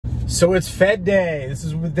So it's Fed Day. This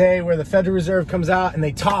is the day where the Federal Reserve comes out and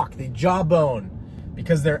they talk, they jawbone,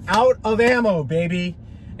 because they're out of ammo, baby.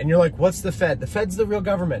 And you're like, what's the Fed? The Fed's the real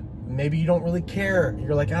government. Maybe you don't really care.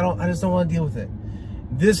 You're like, I just don't want to deal with it.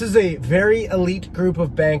 This is a very elite group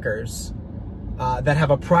of bankers that have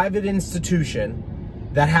a private institution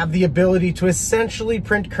that have the ability to essentially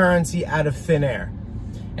print currency out of thin air.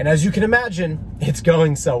 And as you can imagine, it's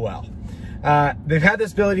going so well. They've had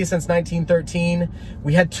this ability since 1913.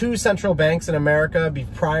 We had two central banks in America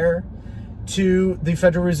prior to the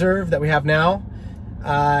Federal Reserve that we have now.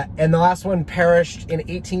 And the last one perished in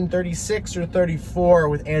 1836 or 34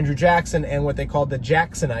 with Andrew Jackson and what they called the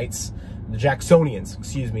Jacksonites, the Jacksonians,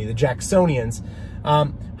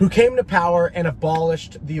 who came to power and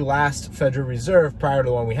abolished the last Federal Reserve prior to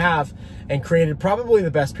the one we have and created probably the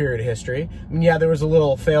best period of history. I mean, yeah, there was a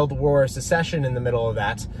little failed war of secession in the middle of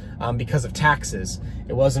that because of taxes.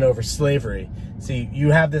 It wasn't over slavery. See,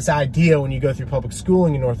 you have this idea when you go through public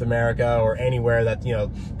schooling in North America or anywhere that, you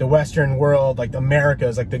know, the Western world, like America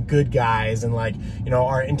is like the good guys and like, you know,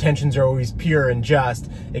 our intentions are always pure and just,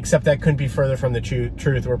 except that couldn't be further from the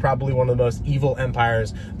truth. We're probably one of the most evil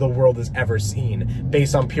empires the world has ever seen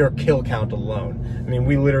based on pure kill count alone. I mean,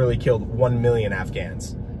 we literally killed 1 million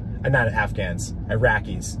Afghans. Not Afghans,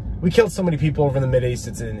 Iraqis. We killed so many people over in the Mideast,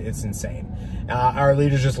 it's insane. Our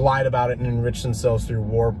leaders just lied about it and enriched themselves through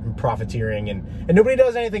war and profiteering, and nobody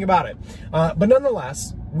does anything about it. But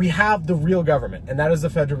nonetheless, we have the real government, and that is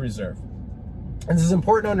the Federal Reserve. And this is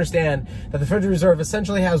important to understand that the Federal Reserve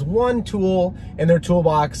essentially has one tool in their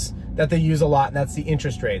toolbox that they use a lot, and that's the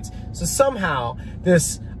interest rates. So somehow,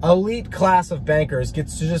 this elite class of bankers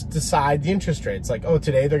gets to just decide the interest rates. Like, oh,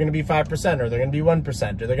 today they're going to be 5%, or they're going to be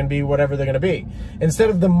 1%, or they're going to be whatever they're going to be. Instead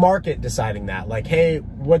of the market deciding that, like, hey,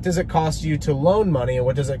 what does it cost you to loan money, and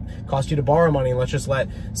what does it cost you to borrow money, and let's just let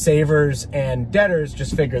savers and debtors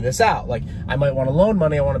just figure this out. Like, I might want to loan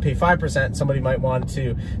money, I want to pay 5%, somebody might want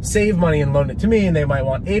to save money and loan it to me, and they might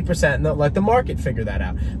want 8%, and they'll let the market figure that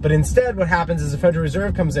out. But instead, what happens is the Federal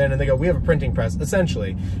Reserve comes in, and they go, we have a printing press,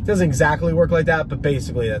 essentially. It doesn't exactly work like that, but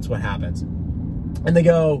basically that's what happens. And they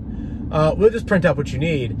go, we'll just print out what you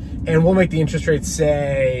need, and we'll make the interest rate,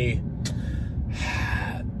 say,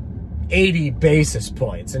 80 basis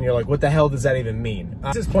points. And you're like, what the hell does that even mean?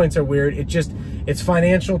 Basis points are weird. It's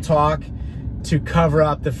financial talk to cover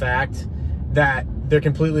up the fact that they're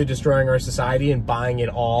completely destroying our society and buying it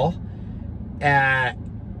all. And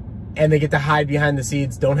they get to hide behind the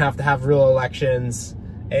scenes, don't have to have real elections.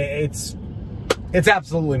 It's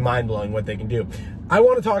absolutely mind-blowing what they can do. I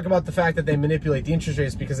want to talk about the fact that they manipulate the interest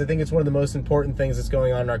rates because I think it's one of the most important things that's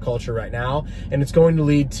going on in our culture right now, and it's going to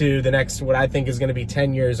lead to the next, what I think is going to be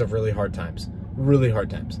 10 years of really hard times. Really hard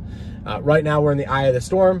times. Right now we're in the eye of the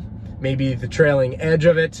storm, maybe the trailing edge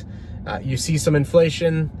of it. You see some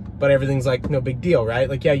inflation, but everything's like no big deal, right?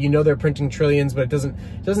 Like, yeah, you know they're printing trillions, but it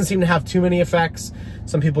doesn't seem to have too many effects.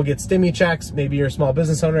 Some people get stimmy checks. Maybe you're a small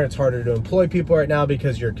business owner. It's harder to employ people right now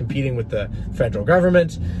because you're competing with the federal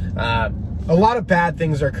government. A lot of bad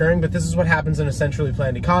things are occurring, but this is what happens in a centrally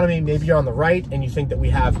planned economy. Maybe you're on the right and you think that we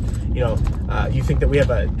have, you think that we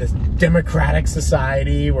have this democratic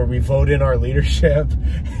society where we vote in our leadership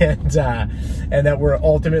and that we're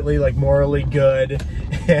ultimately like morally good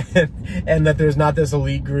and that there's not this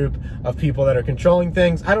elite group of people that are controlling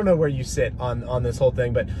things. I don't know where you sit on this whole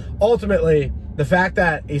thing, but ultimately the fact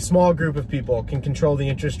that a small group of people can control the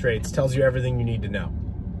interest rates tells you everything you need to know.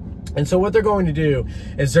 And so what they're going to do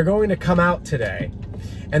is they're going to come out today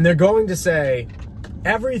and they're going to say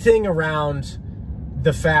everything around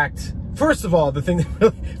the fact, first of all,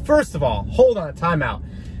 hold on, time out.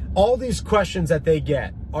 All these questions that they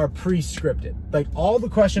get are pre-scripted. Like, all the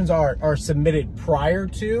questions are submitted prior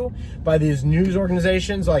to by these news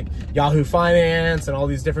organizations like Yahoo Finance and all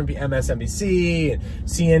these different MSNBC and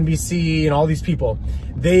CNBC and all these people.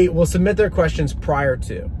 They will submit their questions prior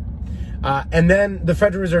to. And then the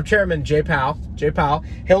Federal Reserve Chairman, Jay Powell,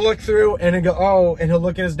 he'll look through and he'll go, oh, and he'll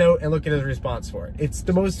look at his note and look at his response for it. It's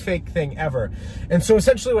the most fake thing ever. And so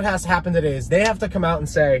essentially what has to happen today is they have to come out and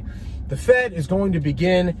say, the Fed is going to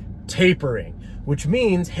begin tapering, which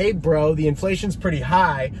means, hey, bro, the inflation's pretty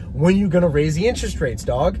high. When are you going to raise the interest rates,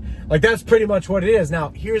 dog? Like, that's pretty much what it is. Now,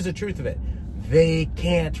 here's the truth of it. They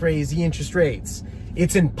can't raise the interest rates.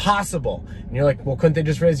 It's impossible. And you're like, well, couldn't they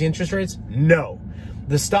just raise the interest rates? No.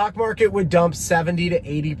 The stock market would dump 70 to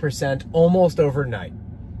 80% almost overnight.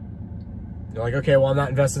 You're like, okay, well, I'm not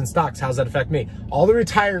invested in stocks. How does that affect me? All the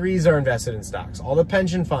retirees are invested in stocks. All the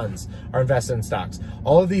pension funds are invested in stocks.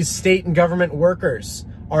 All of these state and government workers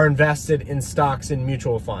are invested in stocks and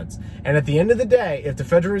mutual funds. And at the end of the day, if the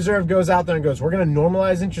Federal Reserve goes out there and goes, we're going to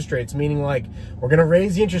normalize interest rates, meaning like we're going to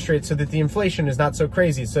raise the interest rates so that the inflation is not so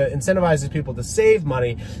crazy, so it incentivizes people to save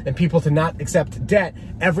money and people to not accept debt,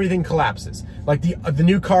 everything collapses. Like the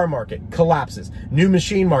new car market collapses, new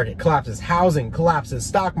machine market collapses, housing collapses,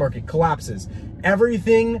 stock market collapses,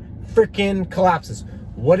 everything freaking collapses.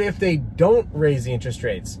 What if they don't raise the interest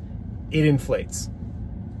rates? It inflates,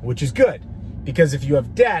 which is good, because if you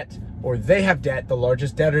have debt, or they have debt, the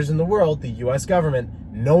largest debtors in the world, the US government,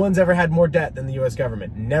 no one's ever had more debt than the US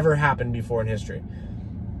government. Never happened before in history.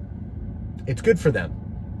 It's good for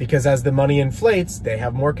them, because as the money inflates, they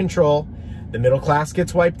have more control, the middle class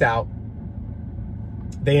gets wiped out,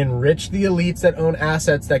 they enrich the elites that own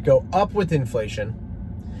assets that go up with inflation,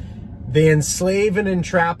 they enslave and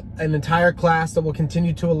entrap an entire class that will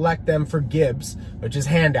continue to elect them for gibs, which is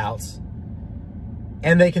handouts,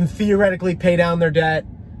 and they can theoretically pay down their debt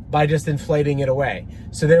by just inflating it away.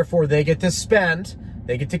 So therefore they get to spend,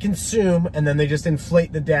 they get to consume, and then they just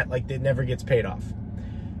inflate the debt like it never gets paid off.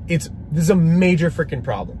 This is a major freaking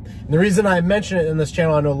problem. And the reason I mention it in this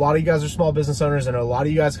channel, I know a lot of you guys are small business owners, and I know a lot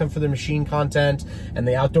of you guys come for the machine content and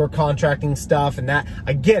the outdoor contracting stuff and that.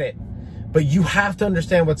 I get it. But you have to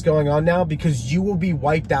understand what's going on now, because you will be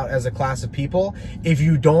wiped out as a class of people if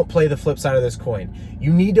you don't play the flip side of this coin.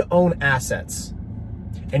 You need to own assets.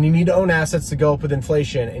 And you need to own assets to go up with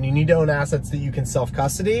inflation, and you need to own assets that you can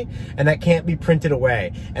self-custody and that can't be printed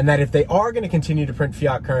away. And that if they are going to continue to print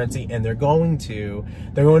fiat currency, and they're going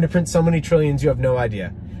to print so many trillions you have no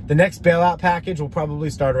idea. The next bailout package will probably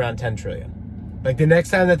start around 10 trillion. Like the next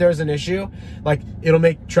time that there's an issue, like it'll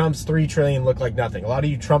make Trump's 3 trillion look like nothing. A lot of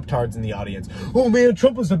you Trump-tards in the audience, oh man,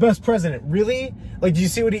 Trump was the best president. Really? Like, do you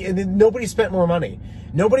see what and nobody spent more money.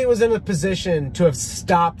 Nobody was in a position to have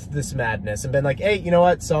stopped this madness and been like, hey, you know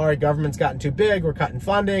what? Sorry, government's gotten too big. We're cutting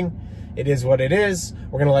funding. It is what it is.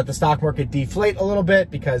 We're going to let the stock market deflate a little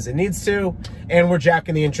bit because it needs to. And we're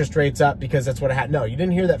jacking the interest rates up because that's what it had. No, you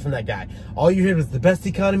didn't hear that from that guy. All you heard was the best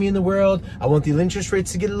economy in the world. I want the interest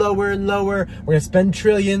rates to get lower and lower. We're going to spend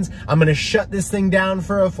trillions. I'm going to shut this thing down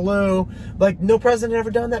for a flu. Like, no president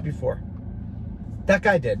ever done that before. That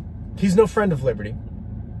guy did. He's no friend of liberty.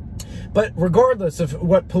 But regardless of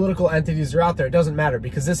what political entities are out there, it doesn't matter,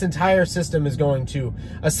 because this entire system is going to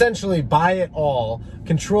essentially buy it all,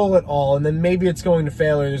 control it all, and then maybe it's going to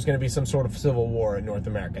fail, or there's going to be some sort of civil war in North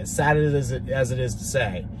America, as sad as it is to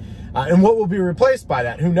say. And what will be replaced by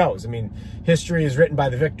that? Who knows? I mean, history is written by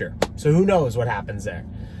the victor, so who knows what happens there.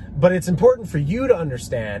 But it's important for you to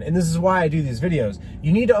understand, and this is why I do these videos,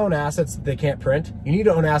 you need to own assets that they can't print. You need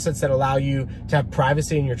to own assets that allow you to have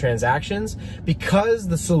privacy in your transactions, because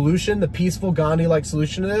the solution, the peaceful Gandhi-like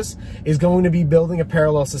solution to this, is going to be building a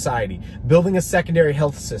parallel society, building a secondary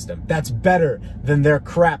health system that's better than their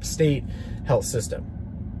crap state health system.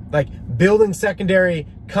 Like building secondary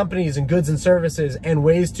companies and goods and services and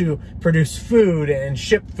ways to produce food and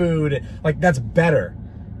ship food, like that's better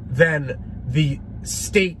than the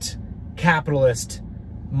state capitalist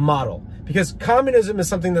model, because communism is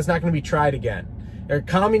something that's not going to be tried again. Or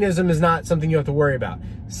communism is not something you have to worry about.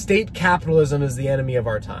 State capitalism is the enemy of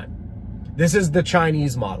our time. This is the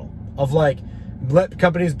Chinese model of like, let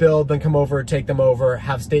companies build, then come over, take them over,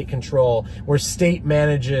 have state control, where state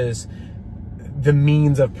manages the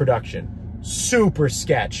means of production. Super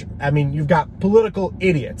sketch. I mean, you've got political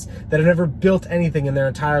idiots that have never built anything in their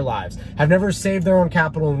entire lives, have never saved their own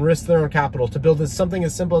capital and risked their own capital to build something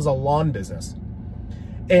as simple as a lawn business,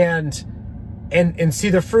 and see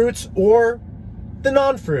the fruits or the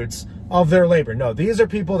non-fruits of their labor. No, these are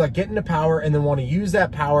people that get into power and then want to use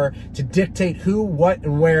that power to dictate who, what,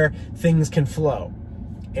 and where things can flow.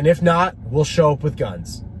 And if not, we'll show up with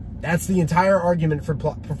guns. That's the entire argument for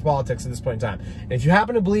politics at this point in time. And if you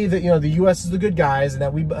happen to believe that, you know, the U.S. is the good guys and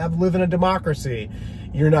that we live in a democracy,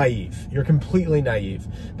 you're naive. You're completely naive.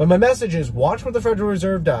 But my message is, watch what the Federal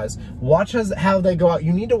Reserve does. Watch how they go out.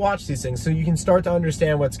 You need to watch these things so you can start to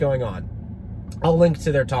understand what's going on. I'll link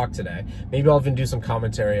to their talk today. Maybe I'll even do some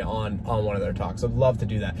commentary on one of their talks. I'd love to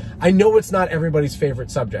do that. I know it's not everybody's favorite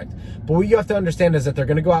subject, but what you have to understand is that they're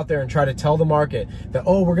going to go out there and try to tell the market that,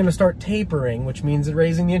 oh, we're going to start tapering, which means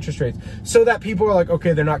raising the interest rates, so that people are like,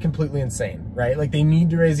 okay, they're not completely insane, right? Like, they need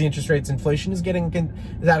to raise the interest rates. Inflation is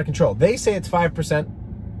out of control. They say it's 5%.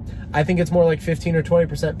 I think it's more like 15 or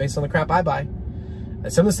 20% based on the crap I buy.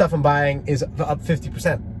 And some of the stuff I'm buying is up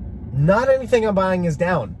 50%. Not anything I'm buying is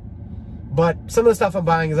down, but some of the stuff I'm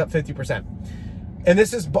buying is up 50%. And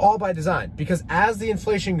this is all by design, because as the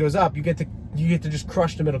inflation goes up, you get to just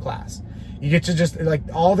crush the middle class. You get to just, like,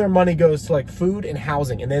 all their money goes to, like, food and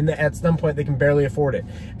housing, and then at some point they can barely afford it.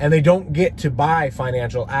 And they don't get to buy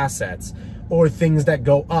financial assets or things that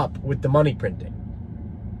go up with the money printing,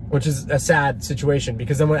 which is a sad situation,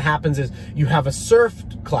 because then what happens is you have a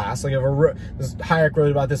serfed class, like Hayek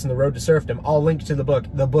wrote about this in The Road to Serfdom. I'll link to the book.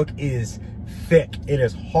 The book is thick. It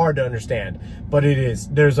is hard to understand, but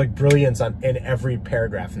there's like brilliance in every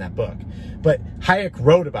paragraph in that book. But Hayek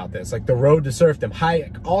wrote about this, like The Road to Serfdom.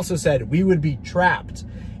 Hayek also said we would be trapped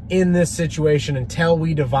in this situation until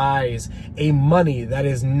we devise a money that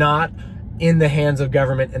is not in the hands of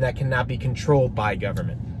government and that cannot be controlled by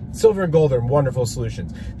government. Silver and gold are wonderful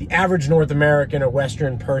solutions. The average North American or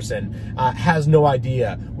Western person has no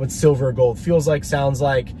idea what silver or gold feels like, sounds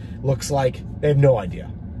like, looks like. They have no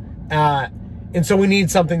idea. And so we need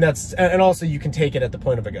something that's, and also you can take it at the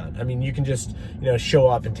point of a gun. I mean, you can just, show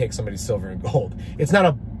up and take somebody's silver and gold. It's not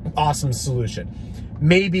an awesome solution.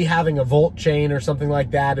 Maybe having a volt chain or something like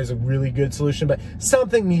that is a really good solution, but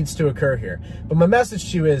something needs to occur here. But my message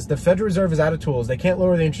to you is the Federal Reserve is out of tools. They can't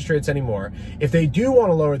lower the interest rates anymore. If they do want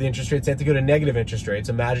to lower the interest rates, they have to go to negative interest rates.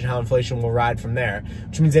 Imagine how inflation will ride from there,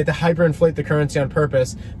 which means they have to hyperinflate the currency on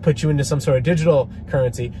purpose, put you into some sort of digital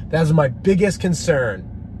currency. That's my biggest concern,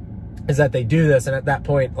 is that they do this, and at that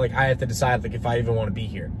point, like, I have to decide, like, if I even want to be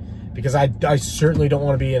here, because I certainly don't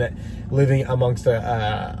want to be in it, living amongst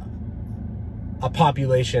a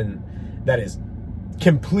population that is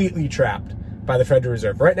completely trapped by the Federal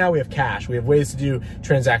Reserve. Right now we have cash. We have ways to do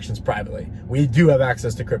transactions privately. We do have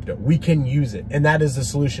access to crypto. We can use it. And that is the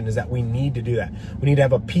solution, is that we need to do that. We need to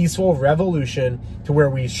have a peaceful revolution to where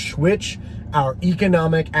we switch our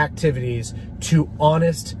economic activities to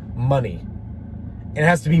honest money. It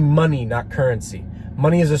has to be money, not currency.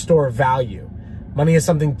 Money is a store of value. Money is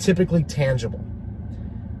something typically tangible.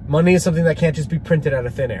 Money is something that can't just be printed out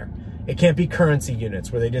of thin air. It can't be currency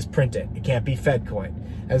units where they just print it. It can't be Fed coin.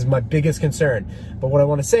 That is my biggest concern. But what I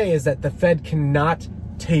want to say is that the Fed cannot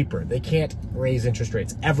taper. They can't raise interest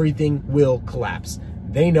rates. Everything will collapse.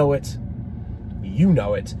 They know it. You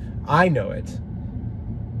know it. I know it.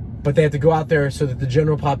 But they have to go out there so that the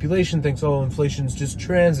general population thinks, oh, inflation's just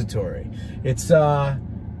transitory. It's a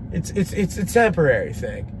temporary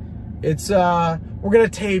thing. We're gonna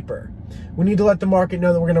taper. We need to let the market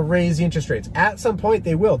know that we're going to raise the interest rates. At some point,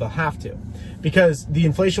 they will. They'll have to. Because the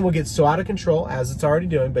inflation will get so out of control, as it's already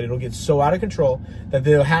doing, but it'll get so out of control that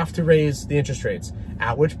they'll have to raise the interest rates.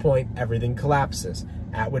 At which point, everything collapses.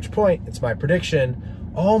 At which point, it's my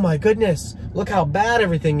prediction, oh my goodness, look how bad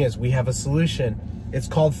everything is. We have a solution. It's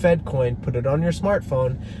called Fed coin. Put it on your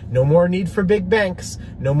smartphone. No more need for big banks.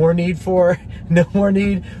 No more need for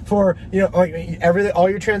everything, all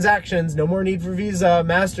your transactions. No more need for Visa,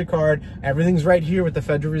 MasterCard. Everything's right here with the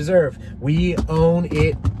Federal Reserve. We own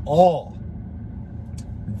it all.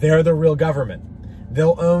 They're the real government.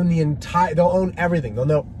 They'll own they'll own everything. They'll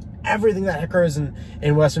know everything that occurs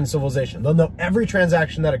in Western civilization. They'll know every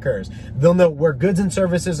transaction that occurs. They'll know where goods and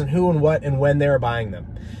services and who and what and when they're buying them.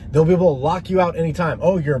 They'll be able to lock you out anytime.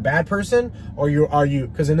 Oh, you're a bad person? Or are you,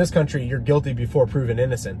 because in this country, you're guilty before proven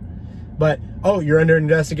innocent. But, oh, you're under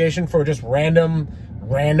investigation for just random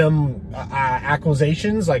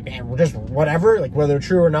accusations, like just whatever, like whether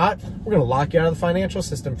true or not, we're going to lock you out of the financial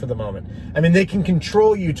system for the moment. I mean, they can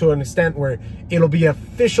control you to an extent where it'll be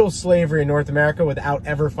official slavery in North America without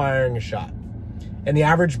ever firing a shot. And the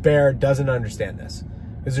average bear doesn't understand this,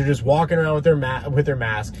 because they're just walking around with their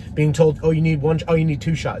mask, being told, oh, you need you need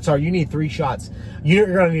 2 shots. Sorry, you need 3 shots. You're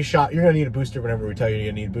going to need a shot. You're going to need a booster whenever we tell you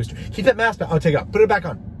you're going to need a booster. Keep that mask back. I'll take it off. Put it back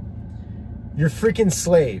on. You're freaking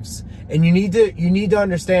slaves. And you need to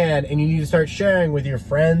understand, and you need to start sharing with your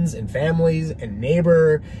friends and families and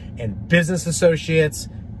neighbor and business associates.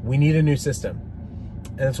 We need a new system.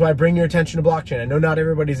 And that's why I bring your attention to blockchain. I know not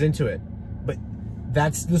everybody's into it, but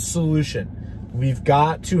that's the solution. We've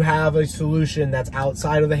got to have a solution that's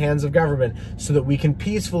outside of the hands of government so that we can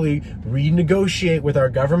peacefully renegotiate with our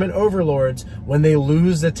government overlords when they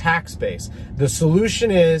lose the tax base. The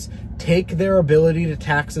solution is take their ability to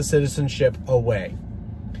tax the citizenship away.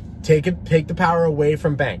 Take the power away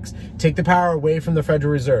from banks. Take the power away from the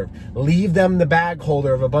Federal Reserve. Leave them the bag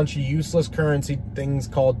holder of a bunch of useless currency things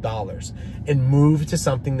called dollars, and move to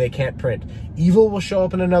something they can't print. Evil will show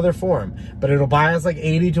up in another form, but it'll buy us like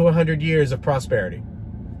 80 to 100 years of prosperity.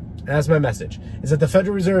 And that's my message, is that the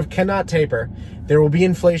Federal Reserve cannot taper. There will be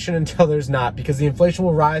inflation until there's not, because the inflation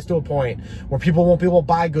will rise to a point where people won't be able to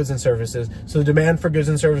buy goods and services, so the demand for goods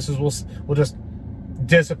and services will just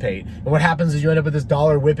dissipate. And what happens is you end up with this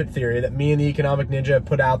dollar whippet theory that me and the Economic Ninja have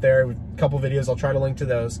put out there, a couple videos, I'll try to link to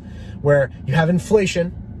those, where you have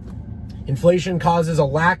inflation, Inflation causes a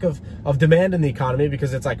lack of demand in the economy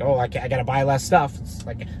because it's like, oh, I gotta buy less stuff. It's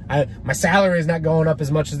like my salary is not going up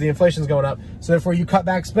as much as the inflation's going up. So therefore you cut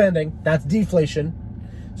back spending. That's deflation.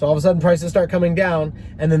 So all of a sudden prices start coming down,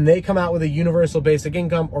 and then they come out with a universal basic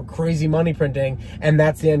income or crazy money printing, and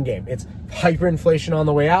that's the end game. It's hyperinflation on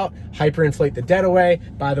the way out, hyperinflate the debt away.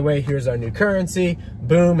 By the way, here's our new currency.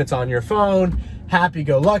 Boom, it's on your phone.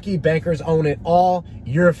 Happy-go-lucky, bankers own it all.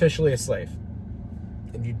 You're officially a slave.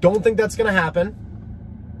 If you don't think that's gonna happen,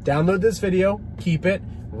 download this video, keep it,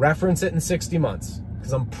 reference it in 60 months.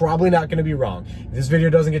 Because I'm probably not gonna be wrong. If this video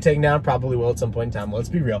doesn't get taken down, probably will at some point in time, let's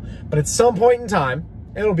be real. But at some point in time,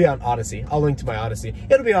 it'll be on Odyssey. I'll link to my Odyssey.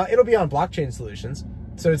 It'll be on Blockchain Solutions,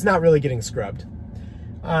 so it's not really getting scrubbed.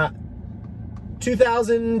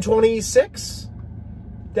 2026,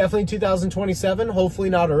 definitely 2027, hopefully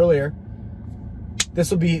not earlier.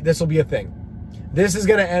 This will be a thing. This is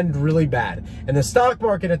gonna end really bad. And the stock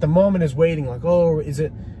market at the moment is waiting like, oh,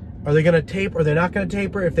 are they gonna taper? Are they not gonna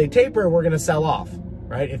taper? If they taper, we're gonna sell off,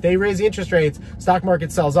 right? If they raise the interest rates, stock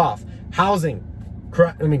market sells off. Housing,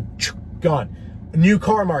 gone. New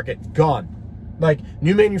car market, gone. Like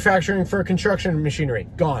new manufacturing for construction machinery,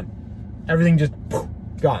 gone. Everything just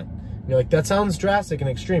gone. You're like, that sounds drastic and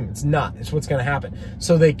extreme. It's not. It's what's gonna happen.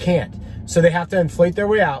 So they can't. So they have to inflate their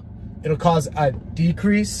way out. It'll cause a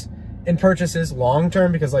decrease in purchases long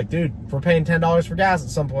term because, like, dude, if we're paying $10 for gas at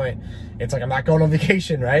some point, it's like I'm not going on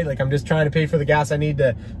vacation, right? Like I'm just trying to pay for the gas I need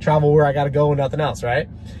to travel where I got to go and nothing else, right?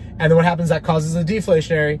 And then what happens? That causes a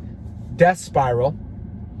deflationary death spiral,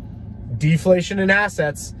 deflation in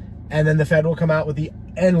assets, and then the Fed will come out with the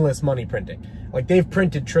endless money printing. Like they've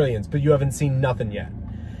printed trillions, but you haven't seen nothing yet.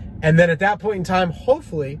 And then at that point in time,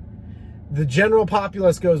 hopefully, the general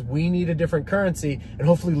populace goes, we need a different currency, and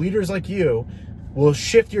hopefully leaders like you will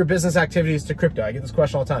shift your business activities to crypto. I get this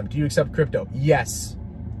question all the time. Do you accept crypto? Yes.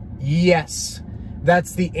 Yes.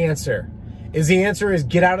 That's the answer. The answer is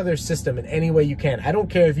get out of their system in any way you can. I don't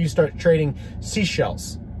care if you start trading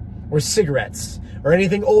seashells or cigarettes or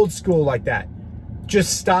anything old school like that.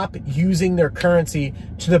 Just stop using their currency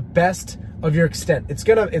to the best of your extent. It's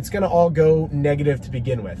gonna all go negative to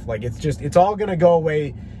begin with. Like it's all gonna go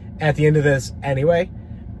away at the end of this anyway,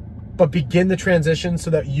 but begin the transition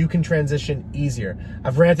so that you can transition easier.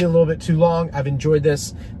 I've ranted a little bit too long. I've enjoyed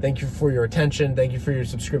this. Thank you for your attention. Thank you for your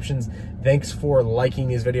subscriptions. Thanks for liking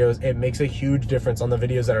these videos. It makes a huge difference on the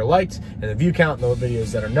videos that are liked and the view count and the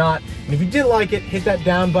videos that are not. And if you didn't like it, hit that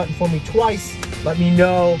down button for me twice. Let me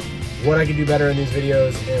know what I can do better in these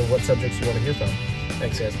videos and what subjects you want to hear from.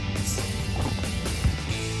 Thanks, guys.